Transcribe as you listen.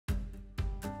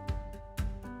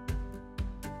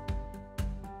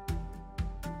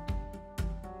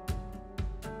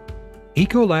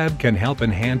Ecolab can help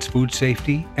enhance food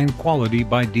safety and quality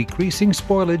by decreasing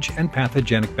spoilage and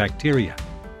pathogenic bacteria,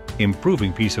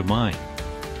 improving peace of mind.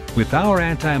 With our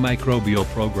antimicrobial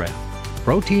program,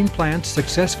 protein plants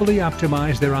successfully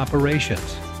optimize their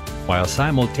operations, while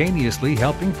simultaneously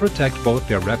helping protect both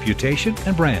their reputation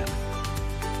and brand.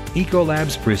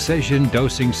 Ecolab's precision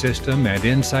dosing system and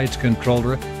insights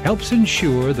controller helps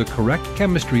ensure the correct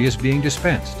chemistry is being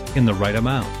dispensed in the right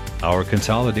amount. Our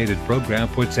consolidated program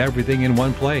puts everything in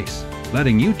one place,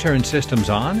 letting you turn systems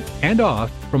on and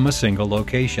off from a single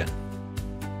location.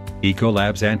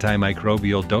 Ecolab's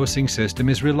antimicrobial dosing system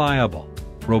is reliable,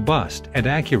 robust, and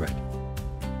accurate.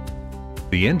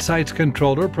 The Insights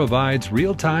Controller provides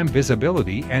real-time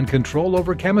visibility and control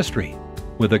over chemistry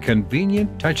with a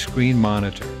convenient touchscreen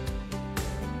monitor.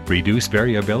 Reduce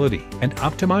variability and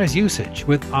optimize usage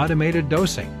with automated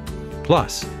dosing.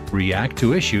 Plus, react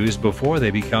to issues before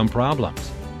they become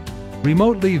problems.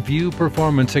 Remotely view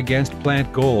performance against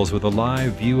plant goals with a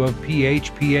live view of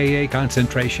pH, PAA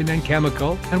concentration, and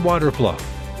chemical and water flow.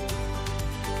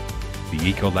 The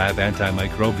Ecolab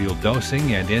Antimicrobial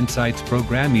Dosing and Insights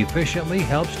program efficiently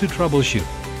helps to troubleshoot,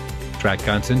 track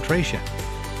concentration,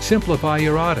 simplify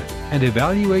your audit, and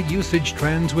evaluate usage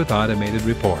trends with automated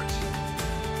reports.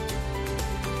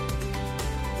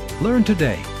 Learn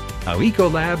today how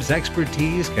Ecolab's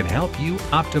expertise can help you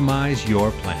optimize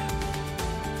your plant.